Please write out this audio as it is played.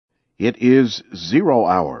It is 0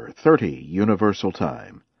 hour 30 Universal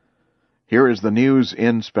Time. Here is the news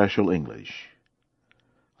in Special English.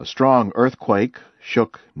 A strong earthquake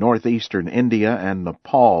shook northeastern India and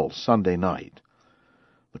Nepal Sunday night.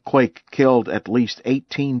 The quake killed at least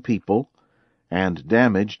 18 people and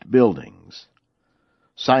damaged buildings.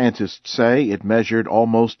 Scientists say it measured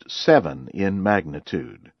almost 7 in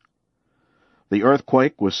magnitude. The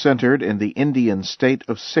earthquake was centered in the Indian state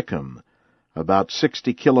of Sikkim, about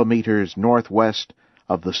 60 kilometers northwest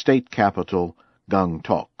of the state capital,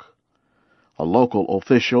 Gangtok. A local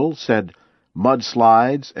official said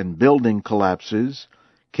mudslides and building collapses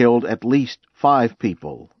killed at least 5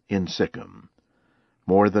 people in Sikkim.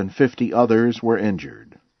 More than 50 others were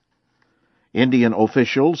injured. Indian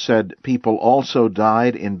officials said people also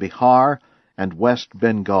died in Bihar and West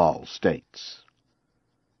Bengal states.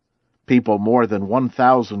 People more than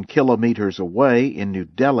 1,000 kilometers away in New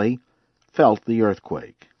Delhi felt the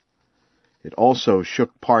earthquake. It also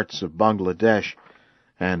shook parts of Bangladesh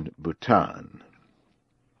and Bhutan.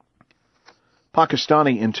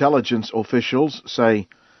 Pakistani intelligence officials say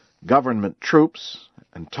government troops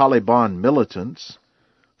and Taliban militants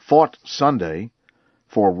fought Sunday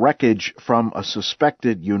for wreckage from a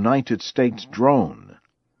suspected United States drone.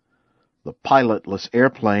 The pilotless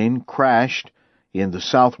airplane crashed in the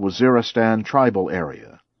South Waziristan tribal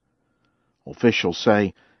area. Officials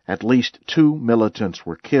say at least 2 militants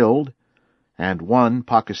were killed, and 1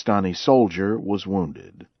 Pakistani soldier was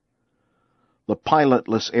wounded. The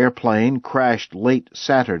pilotless airplane crashed late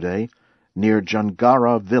Saturday near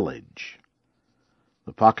Jangara village.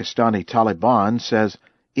 The Pakistani Taliban says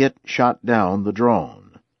it shot down the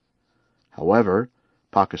drone. However,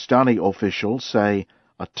 Pakistani officials say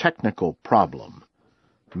a technical problem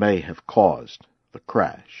may have caused the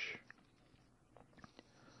crash.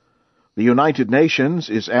 The United Nations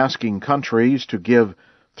is asking countries to give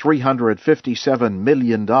 $357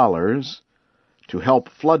 million to help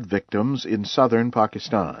flood victims in southern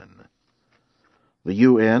Pakistan. The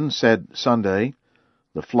UN said Sunday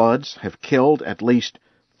the floods have killed at least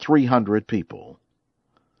 300 people.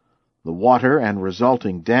 The water and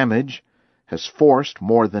resulting damage has forced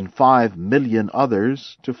more than 5 million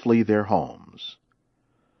others to flee their homes.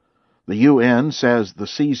 The UN says the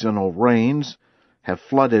seasonal rains have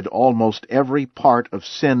flooded almost every part of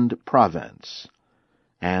Sindh province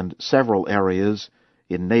and several areas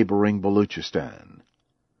in neighboring Baluchistan.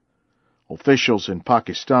 Officials in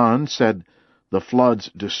Pakistan said the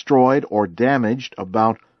floods destroyed or damaged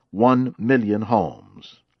about 1 million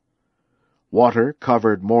homes. Water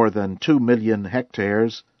covered more than 2 million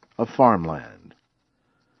hectares of farmland.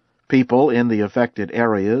 People in the affected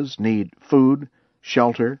areas need food,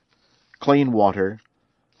 shelter, clean water,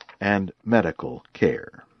 and medical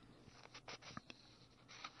care.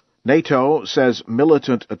 NATO says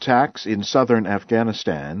militant attacks in southern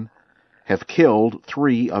Afghanistan have killed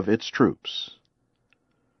 3 of its troops.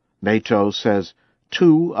 NATO says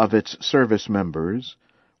 2 of its service members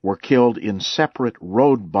were killed in separate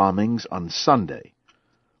road bombings on Sunday,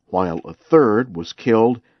 while a 3rd was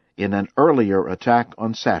killed in an earlier attack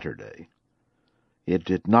on Saturday. It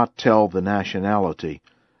did not tell the nationality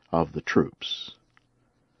of the troops.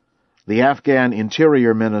 The Afghan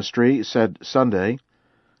Interior Ministry said Sunday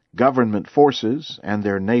government forces and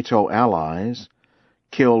their NATO allies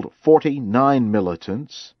killed 49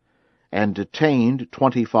 militants and detained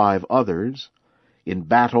 25 others in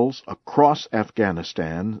battles across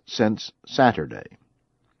Afghanistan since Saturday.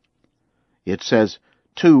 It says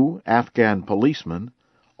 2 Afghan policemen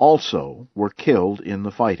also were killed in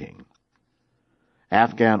the fighting.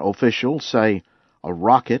 Afghan officials say a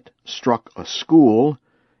rocket struck a school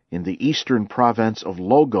in the eastern province of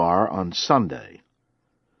Logar on Sunday.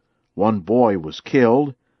 1 boy was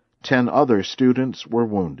killed, 10 other students were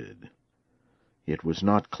wounded. It was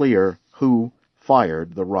not clear who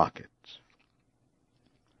fired the rockets.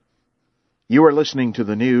 You are listening to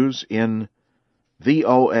the news in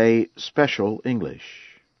VOA Special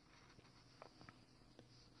English.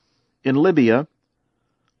 In Libya,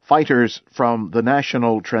 fighters from the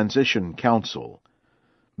National Transition Council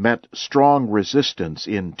met strong resistance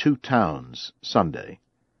in 2 towns Sunday.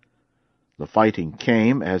 The fighting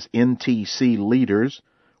came as NTC leaders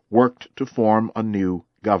worked to form a new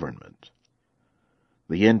government.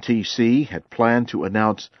 The NTC had planned to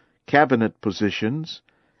announce cabinet positions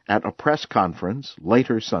at a press conference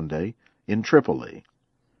later Sunday in Tripoli.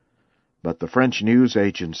 But the French news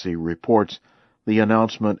agency reports the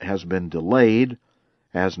announcement has been delayed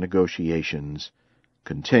as negotiations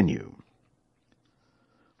continue.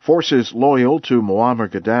 Forces loyal to Muammar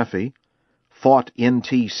Gaddafi fought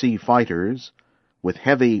NTC fighters with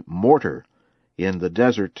heavy mortar in the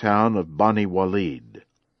desert town of Bani Walid.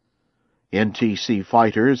 NTC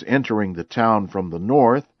fighters entering the town from the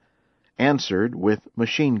north answered with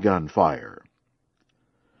machine gun fire.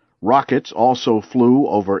 Rockets also flew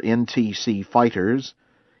over NTC fighters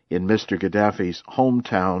in Mr. Gaddafi's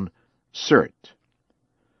hometown, Sirte.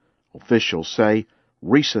 Officials say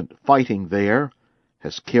recent fighting there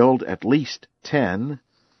has killed at least 10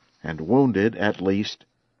 and wounded at least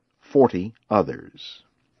 40 others.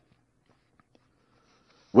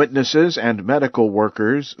 Witnesses and medical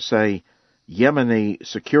workers say Yemeni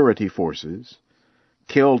security forces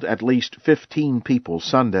killed at least 15 people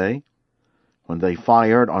Sunday when they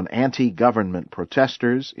fired on anti-government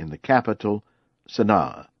protesters in the capital,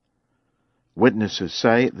 Sana'a. Witnesses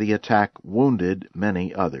say the attack wounded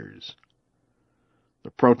many others.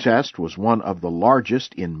 The protest was one of the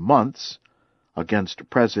largest in months against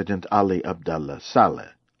President Ali Abdullah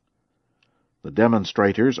Saleh. The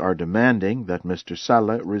demonstrators are demanding that Mr.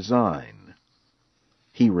 Saleh resign.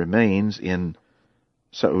 He remains in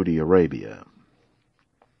Saudi Arabia.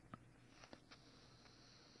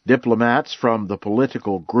 Diplomats from the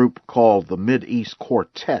political group called the Mideast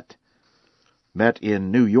Quartet met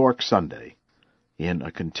in New York Sunday in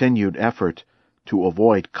a continued effort to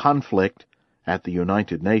avoid conflict at the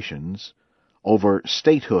United Nations over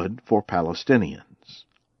statehood for Palestinians.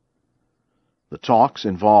 The talks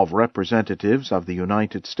involve representatives of the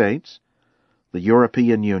United States, the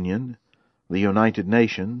European Union, the United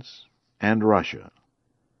Nations, and Russia.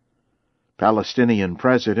 Palestinian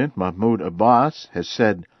President Mahmoud Abbas has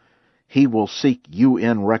said he will seek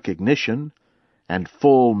UN recognition and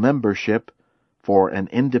full membership for an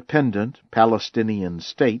independent Palestinian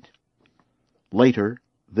state later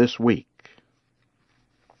this week.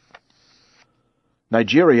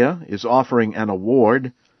 Nigeria is offering an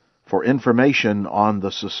award for information on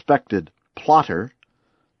the suspected plotter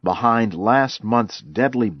behind last month's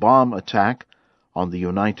deadly bomb attack on the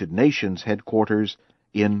United Nations headquarters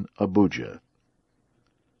in Abuja.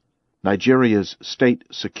 Nigeria's State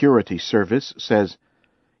Security Service says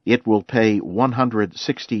it will pay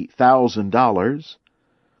 $160,000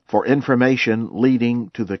 for information leading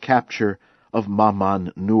to the capture of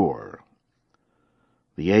Maman Noor.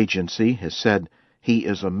 The agency has said he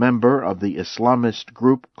is a member of the Islamist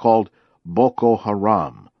group called Boko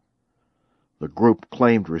Haram. The group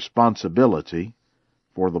claimed responsibility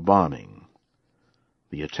for the bombing.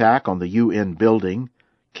 The attack on the UN building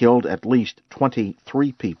killed at least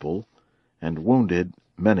 23 people and wounded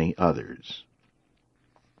many others.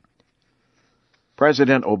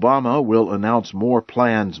 President Obama will announce more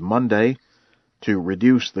plans Monday to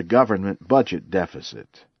reduce the government budget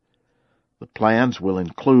deficit. The plans will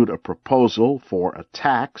include a proposal for a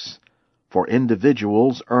tax for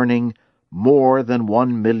individuals earning more than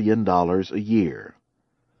 $1 million a year.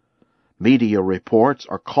 Media reports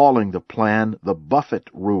are calling the plan the Buffett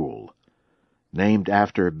Rule, named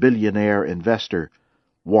after billionaire investor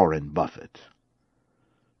Warren Buffett.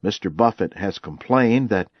 Mr. Buffett has complained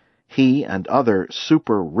that he and other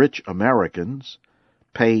super-rich Americans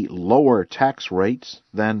pay lower tax rates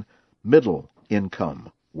than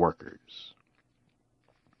middle-income workers.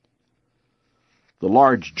 The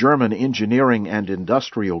large German engineering and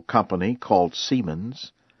industrial company called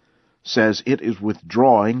Siemens says it is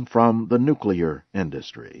withdrawing from the nuclear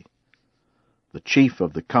industry. The chief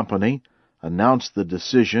of the company announced the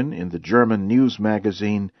decision in the German news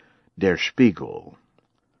magazine Der Spiegel.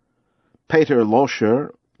 Peter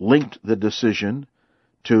Loscher linked the decision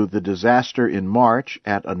to the disaster in March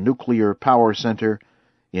at a nuclear power center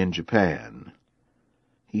in Japan.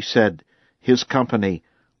 He said his company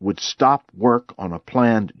would stop work on a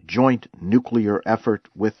planned joint nuclear effort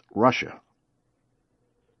with Russia.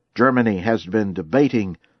 Germany has been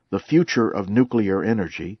debating the future of nuclear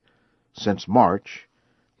energy since March,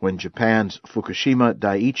 when Japan's Fukushima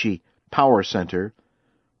Daiichi Power Center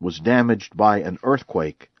was damaged by an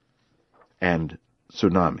earthquake and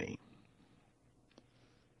tsunami.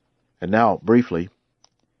 And now, briefly,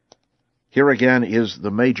 here again is the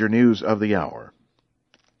major news of the hour.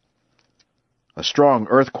 A strong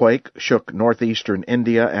earthquake shook northeastern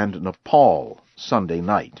India and Nepal Sunday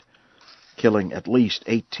night, killing at least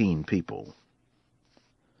 18 people.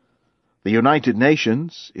 The United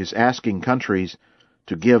Nations is asking countries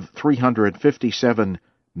to give $357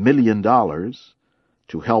 million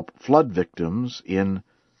to help flood victims in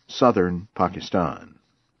southern Pakistan.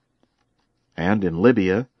 And in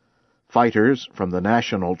Libya, fighters from the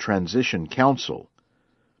National Transition Council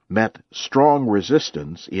met strong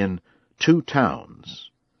resistance in 2 towns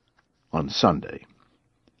on Sunday.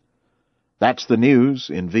 That's the news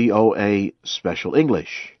in VOA Special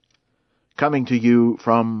English, coming to you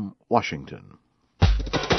from Washington.